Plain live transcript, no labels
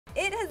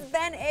It has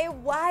been a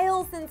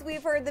while since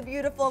we've heard the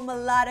beautiful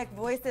melodic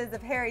voices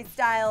of Harry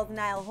Styles,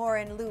 Niall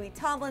Horan, Louis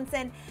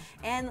Tomlinson,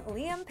 and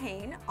Liam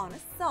Payne on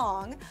a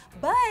song,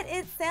 but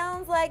it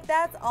sounds like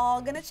that's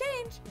all gonna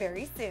change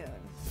very soon.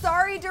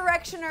 Sorry,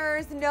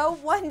 Directioners, no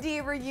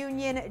 1D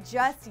reunion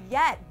just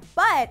yet,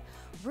 but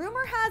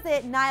rumor has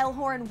it Niall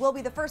Horan will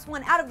be the first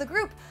one out of the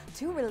group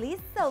to release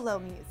solo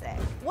music.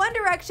 One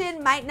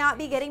Direction might not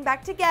be getting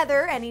back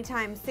together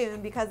anytime soon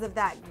because of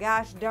that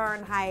gosh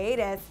darn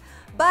hiatus,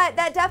 but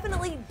that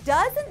definitely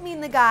doesn't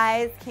mean the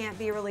guys can't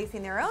be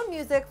releasing their own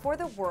music for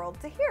the world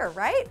to hear,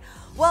 right?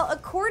 Well,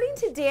 according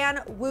to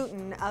Dan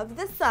Wootton of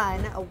The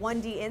Sun, a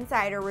 1D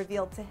insider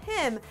revealed to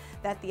him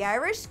that the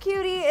Irish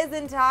cutie is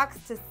in talks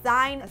to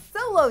sign a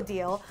solo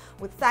deal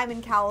with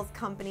Simon Cowell's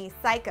company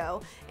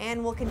Syco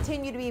and will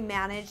continue to be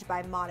managed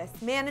by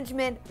Modest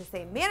Management, the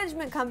same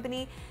management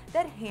company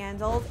that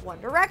handled One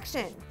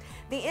Direction.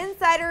 The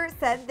insider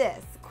said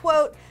this,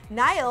 quote,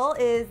 "Niall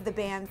is the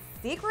band's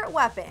secret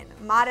weapon.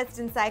 Modest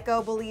and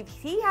Syco believe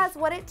he has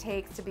what it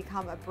takes to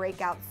become a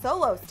breakout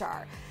solo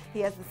star. He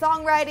has the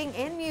songwriting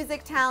and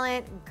music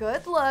talent,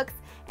 good looks,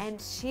 and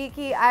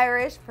cheeky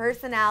Irish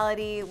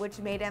personality, which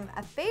made him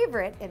a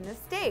favorite in the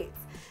States.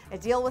 A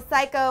deal with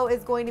Syco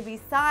is going to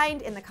be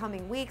signed in the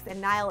coming weeks,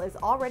 and Niall is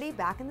already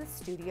back in the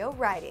studio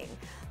writing.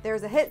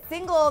 There's a hit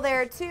single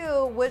there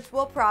too, which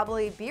will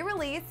probably be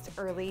released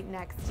early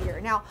next year."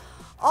 Now,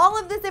 all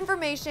of this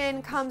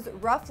information comes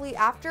roughly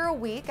after a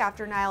week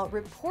after Niall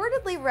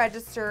reportedly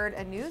registered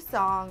a new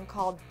song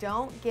called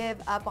 "Don't Give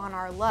Up on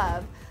Our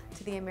Love"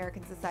 to the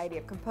American Society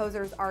of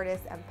Composers,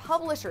 Artists, and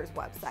Publishers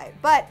website.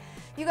 But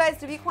you guys,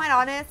 to be quite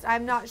honest,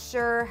 I'm not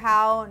sure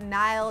how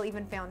Niall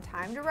even found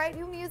time to write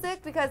new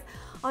music, because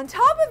on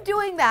top of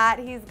doing that,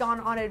 he's gone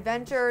on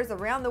adventures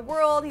around the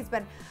world. He's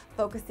been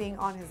focusing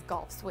on his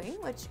golf swing,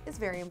 which is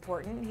very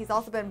important. He's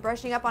also been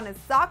brushing up on his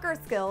soccer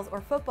skills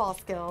or football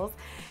skills,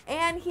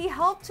 and he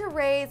helped to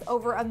raise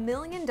over $1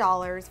 million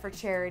for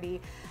charity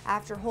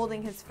after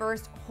holding his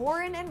first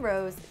Horan and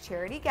Rose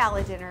charity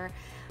gala dinner.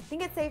 I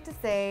think it's safe to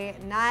say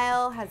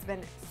Niall has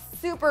been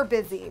super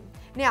busy.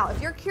 Now, if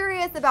you're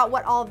curious about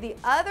what all of the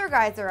other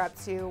guys are up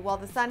to, well,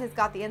 The Sun has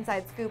got the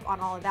inside scoop on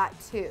all of that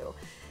too.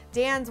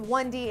 Dan's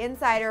 1D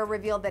insider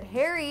revealed that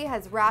Harry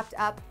has wrapped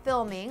up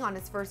filming on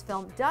his first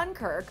film,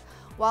 Dunkirk,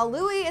 while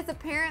Louis is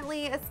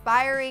apparently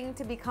aspiring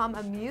to become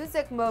a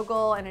music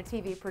mogul and a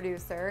TV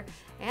producer,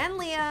 and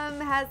Liam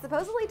has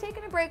supposedly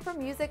taken a break from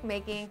music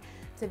making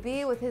to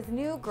be with his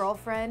new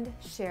girlfriend,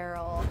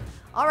 Cheryl.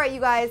 All right, you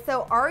guys,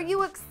 so are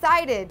you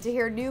excited to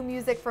hear new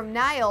music from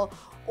Niall,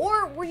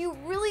 or were you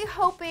really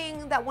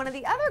hoping that one of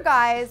the other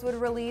guys would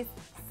release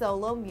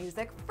solo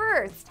music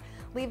first?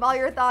 Leave all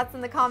your thoughts in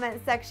the comment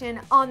section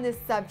on this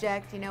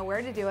subject. You know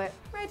where to do it,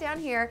 right down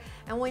here.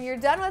 And when you're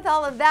done with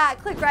all of that,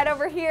 click right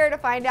over here to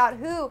find out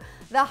who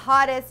the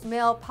hottest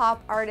male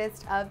pop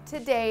artist of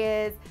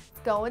today is.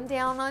 It's going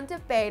down on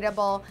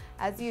Debatable.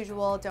 As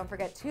usual, don't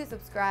forget to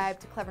subscribe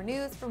to Clevver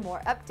News for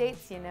more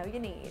updates you know you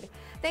need.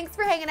 Thanks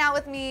for hanging out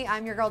with me.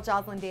 I'm your girl,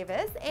 Jocelyn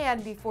Davis.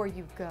 And before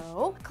you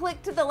go,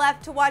 click to the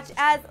left to watch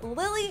as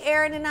Lily,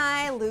 Aaron, and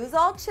I lose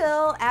all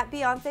chill at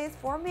Beyonce's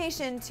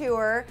Formation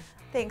Tour,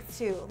 thanks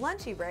to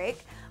Lunchy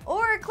Break,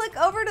 or click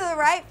over to the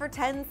right for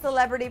 10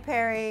 celebrity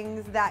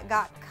pairings that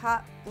got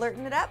caught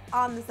flirting it up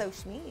on the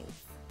social medias.